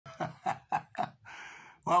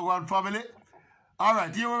Wagwan family.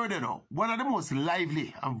 Alright, here we are now. One of the most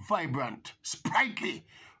lively and vibrant, sprightly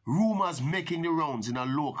rumors making the rounds in our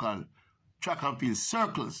local track and field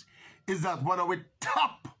circles is that one of the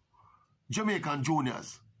top Jamaican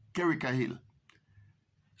juniors, Kerrica Hill,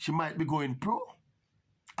 she might be going pro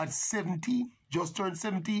at 17, just turned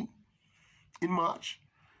 17 in March.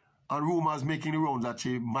 And rumors making the rounds that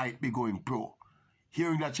she might be going pro.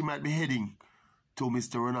 Hearing that she might be heading to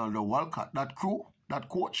Mr. Ronaldo Walcott, that crew, that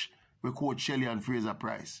coach, with Coach Shelley and Fraser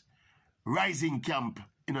Price. Rising camp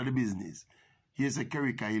in the business. Here's a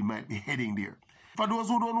Kerrica Hill might be heading there. For those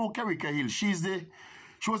who don't know Kerrica Hill, she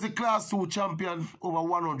was a class 2 champion over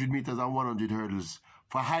 100 meters and 100 hurdles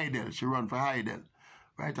for Heidel. She ran for Heidel.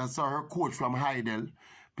 Right? I saw her coach from Heidel,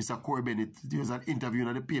 Mr. Corey Bennett. There was an interview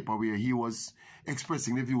in the paper where he was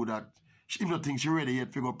expressing the view that she don't think she's ready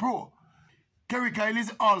yet to go pro. Kerrica Hill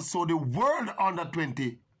is also the world under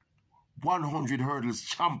 20 100 hurdles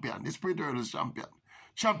champion, the sprint hurdles champion.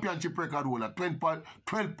 Championship record holder,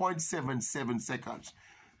 12.77 seconds.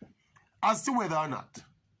 As to whether or not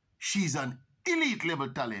she's an elite level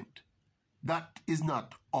talent, that is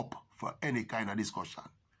not up for any kind of discussion.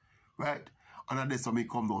 Right? And that's how me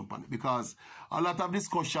come down on it. Because a lot of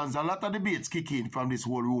discussions, a lot of debates kick in from this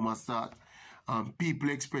whole rumor start. People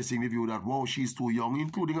expressing the view that, wow, she's too young,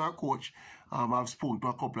 including our coach. I've spoken to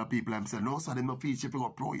a couple of people and said, no, sir, they don't feel she will go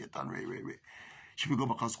pro yet. And she will go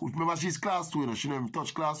back to school. Remember, she's class 2, you know, she never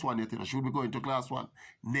touched class 1 yet, you know. She will be going to class 1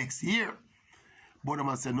 next year. But the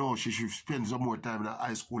man said, no, she should spend some more time in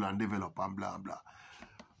high school and develop and blah, blah.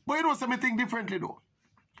 But you know, something differently, though.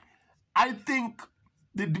 I think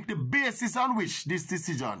the basis on which this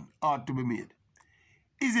decision ought to be made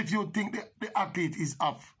is if you think the athlete is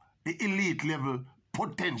of the elite level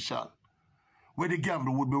potential where the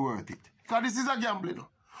gamble would be worth it. Because this is a gamble, you know.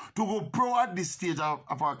 To go pro at this stage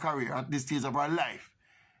of our career, at this stage of our life,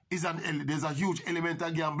 there's a huge element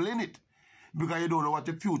of gamble in it. Because you don't know what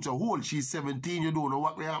the future holds. She's 17, you don't know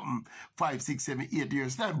what will happen 5, 6, 7, 8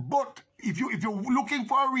 years time. But if you're looking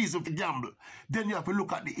for a reason to gamble, then you have to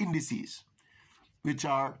look at the indices, which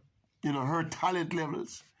are, you know, her talent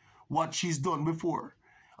levels, what she's done before.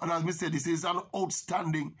 And as I said, this is an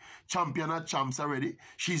outstanding champion at champs already.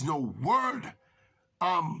 She's now world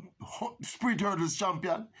sprint hurdles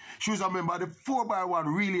champion. She was a member of the 4x1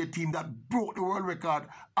 relay team that broke the world record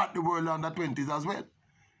at the World Under 20s as well.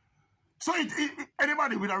 So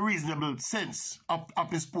anybody with a reasonable sense of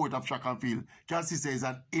the sport of track and field can see say it's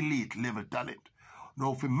an elite level talent.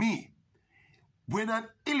 Now for me, when an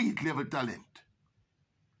elite level talent,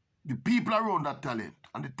 the people around that talent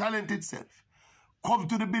and the talent itself come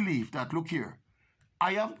to the belief that, look here,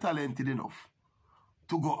 I am talented enough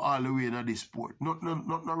to go all the way in this sport. Not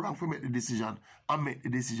wrong for make the decision and make the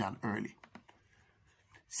decision early.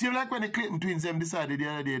 Seems like when the Clayton twins them decided the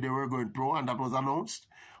other day they were going pro and that was announced,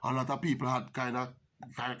 a lot of people had kind of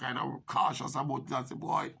cautious about that. Say,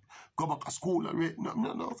 boy, go back to school and wait.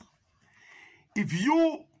 No. If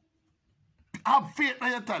you have faith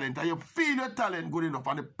in your talent and you feel your talent good enough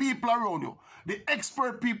and the people around you, the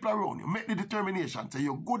expert people around you, make the determination, say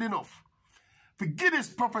you're good enough. Forget this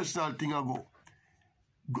professional thing and go.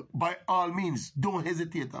 By all means, don't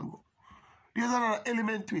hesitate and go. There's another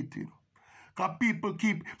element to it, you know. Because people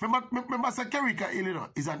keep... Remember Sir Kerrica Hill, you know,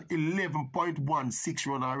 is an 11.16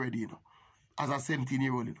 runner already, you know, as a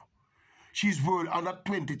 17-year-old, you know. She's world under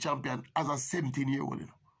 20 champion as a 17-year-old, you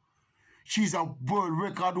know. She's a world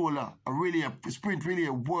record holder, a sprint relay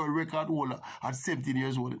world record holder at 17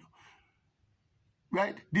 years old, you know.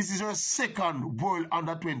 Right? This is her second world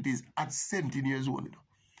under 20s at 17 years old, you know.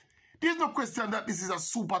 There's no question that this is a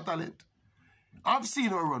super talent. I've seen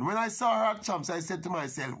her run. When I saw her at champs, I said to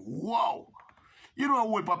myself, wow. You know, a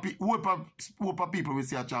whole people will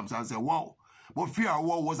see her champs and say, wow. But fear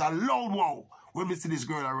wow was a loud wow when we see this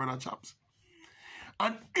girl run at champs.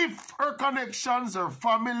 And if her connections, her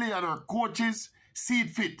family, and her coaches see it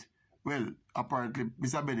fit, well, apparently,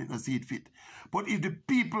 Mr. Bennett doesn't see it fit. But if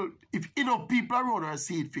enough people around her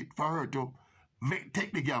see it fit for her to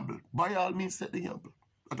take the gamble, by all means, take the gamble.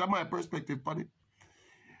 That's my perspective on it.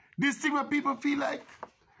 This thing where people feel like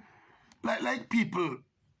people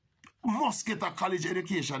must get a college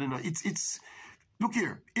education, you know. It's look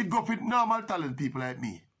here, it go for normal talent people like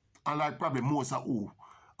me, and like probably most of who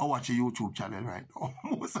I watch a YouTube channel right now.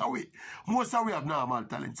 Most of we have normal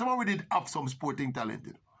talent. Some of we did have some sporting talent,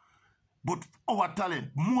 you know. But our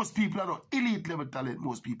talent, most people are not elite level talent,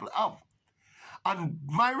 most people have. And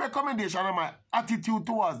my recommendation and my attitude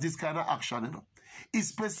towards this kind of action, you know, is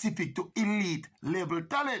specific to elite level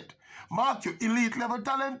talent. Mark you, elite level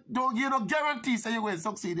talent don't give no guarantee say you're going to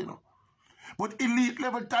succeed, you know. But elite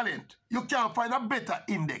level talent, you can't find a better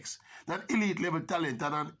index than elite level talent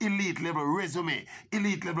and an elite level resume,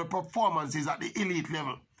 elite level performances at the elite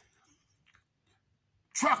level.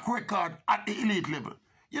 Track record at the elite level.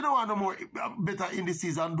 You don't want no more better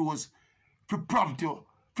indices than those to prompt you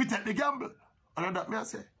to take the gamble. And that may I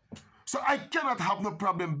say. So I cannot have no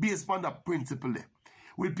problem based on that principle there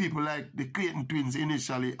with people like the Clayton twins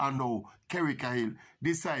initially and now Kerrica Hill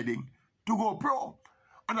deciding to go pro.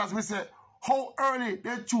 And as we say, how early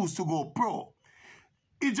they choose to go pro,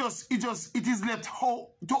 it is left how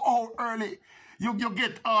early you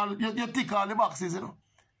get all, you tick all the boxes, you know.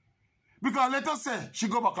 Because let us say she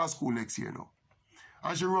go back to school next year now.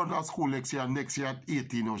 And she run her school next year, and next year at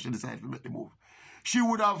 18 now she decided to make the move. She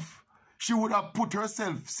would have put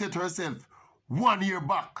herself, set herself 1 year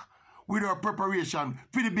back with her preparation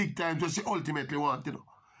for the big times that she ultimately want, you know.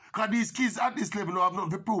 Because these kids at this level now have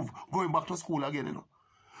nothing to prove going back to school again, you know.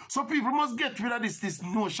 So people must get rid of this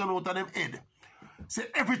notion out of them head. Say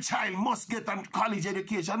every child must get a college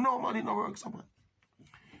education. No, man, it no works, man.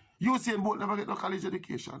 Usain Bolt never get no college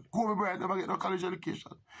education. Kobe Bryant never get no college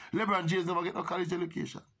education. LeBron James never get no college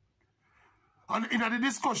education. And in the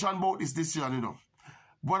discussion about this decision, you know,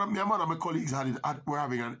 one of my colleagues were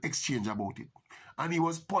having an exchange about it. And he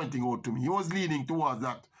was pointing out to me. He was leaning towards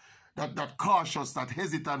that cautious, that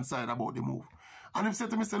hesitant side about the move. And he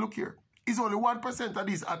said to me, say, look here, it's only 1% of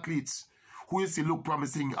these athletes who you see look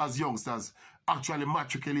promising as youngsters actually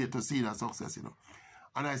matriculate to see that success, you know.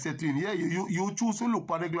 And I said to him, yeah, you choose to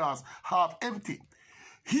look on the glass half empty.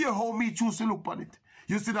 Hear how me choose to look on it.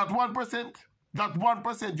 You see that 1%? That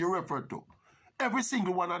 1% you referred to. Every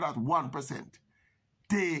single one of that 1%,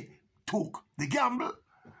 they took the gamble.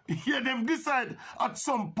 Hear them decide at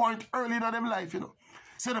some point early in their life, you know.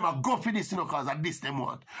 Say them a go for this, you know, because of this them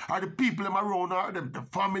want. Or the people them around her, the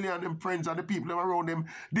family and them friends and the people them around them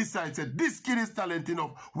decide, say, this kid is talented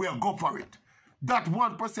enough, we'll go for it. That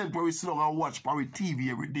 1% where we sit down and watch Parry TV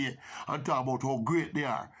every day and talk about how great they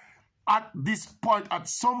are. At this point, at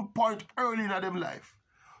some point early in their life,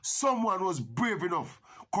 someone was brave enough,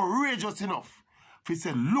 courageous enough, to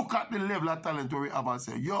say, look at the level of talent where we have and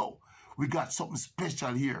say, yo, we got something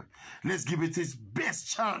special here. Let's give it its best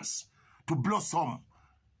chance to blossom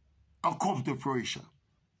and come to fruition.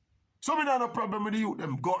 So we don't have no problem with the youth,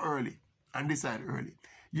 them go early and decide early.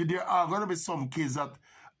 There are going to be some kids that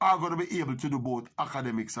are going to be able to do both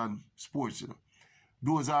academics and sports, you know.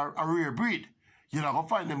 Those are a rare breed. You're not going to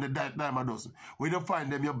find them the dime a dozen. When you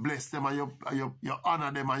find them, you bless them and you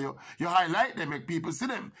honor them and you highlight them, make people see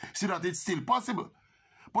them, see that it's still possible.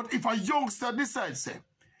 But if a youngster decides, say,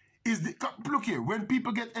 look here, when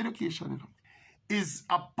people get education, you know, is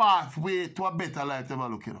a pathway to a better life, them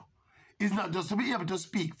look, you know. It's not just to be able to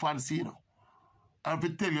speak fancy, you know, and to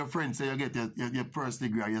tell your friends, say, you get your first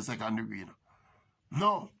degree or your second degree, you know.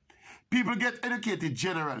 No. People get educated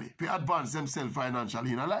generally to advance themselves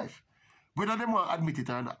financially in a life. Whether they want to admit it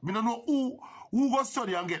or not. We don't know who go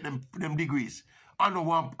study and get them degrees and don't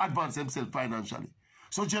want to advance themselves financially.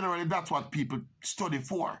 So generally that's what people study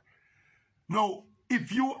for. Now,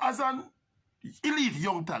 if you as an elite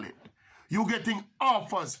young talent, you're getting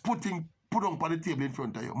offers put on the table in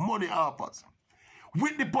front of you, money offers,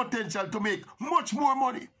 with the potential to make much more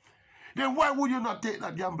money, then why would you not take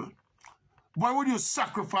that gamble? Why would you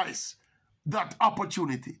sacrifice that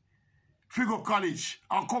opportunity? If you go to college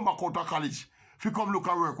and come back out of college, if you come look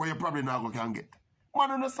at work where you probably not can get.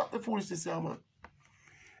 Man, don't stop the foolishness here, man.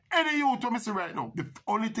 Any youth to me see right now, the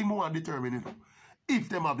only thing we want to determine, you know, if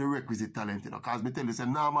them have the requisite talent, you know, because me tell you, say,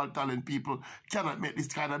 normal talent people cannot make this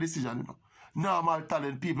kind of decision, you know. Normal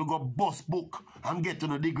talent people go bust book and get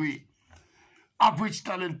to a degree. Average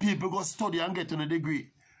talent people go study and get to a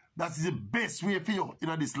degree. That's the best way for you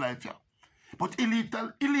in this life, yeah. But elite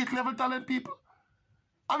level talent people,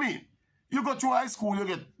 I mean, you go through high school,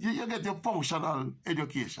 you get your functional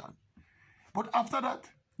education. But after that,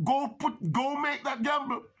 go make that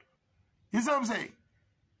gamble. You see what I'm saying?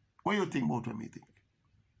 What do you think about what me think?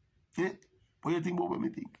 Yeah? What do you think about what me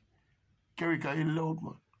think? Kerrica is loud,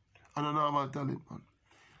 man. And a normal talent, man.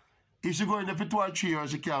 If she go in there for 2 or 3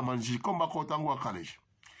 years, she can't, man, she come back out and go to college.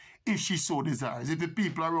 If she so desires, if the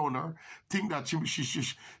people around her think that she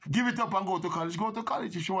give it up and go to college, go to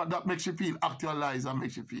college. If she want that makes you feel actualized and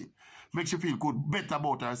makes you feel good, better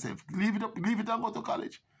about herself. Leave it and go to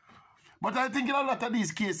college. But I think in a lot of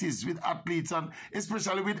these cases with athletes and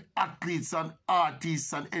especially with athletes and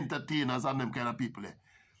artists and entertainers and them kind of people,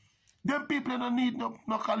 them people don't need no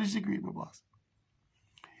college degree, my boss.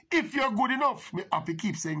 If you're good enough, I have to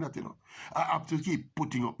keep saying that, you know. I have to keep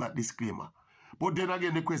putting up that disclaimer. But then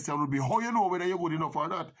again, the question would be, how you know whether you're good enough or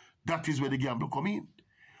not? That is where the gamble come in.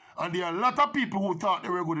 And there are a lot of people who thought they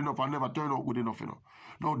were good enough and never turned out good enough, you know.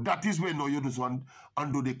 Now, that is when now you just want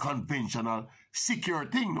and do the conventional, secure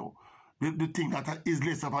thing, no. The thing that is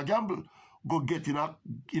less of a gamble. Go get in a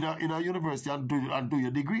university and do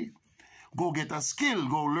your degree. Go get a skill.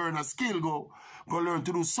 Go learn a skill. Go learn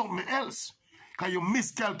to do something else. Because you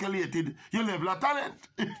miscalculated your level of talent.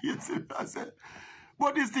 You see what I said?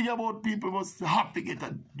 But this thing about people must have to get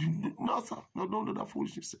a... No, sir. No, don't do that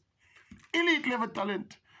foolishness. Elite level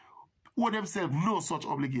talent owe themselves no such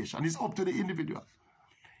obligation. It's up to the individual.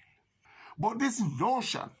 But this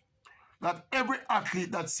notion that every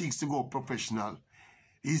athlete that seeks to go professional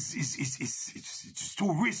it's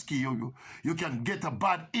too risky. You can get a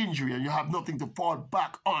bad injury and you have nothing to fall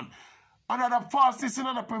back on. Another falseness in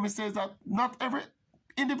another premise says that not every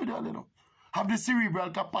individual, you know, have the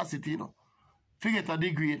cerebral capacity, you know, to get a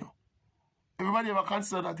degree, you know. Everybody ever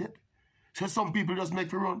consider that yet? So some people just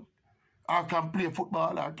make for run, or can play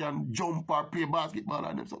football, or can jump, or play basketball,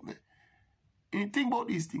 and something. You think about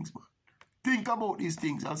these things, man. Think about these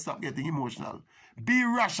things and stop getting emotional. Be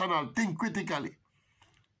rational. Think critically.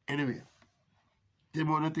 Anyway, tell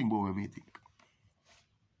me what you think about what me think.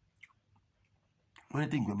 What you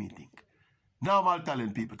think what me think? Normal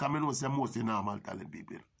talent people. Because I know say mostly normal talent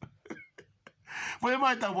people. But you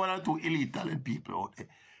might have one or two elite talent people out there.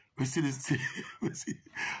 We see this.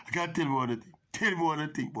 I can't tell me what you think. Tell me what you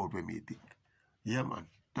think about what me think. Yeah, man.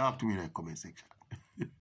 Talk to me in the comment section.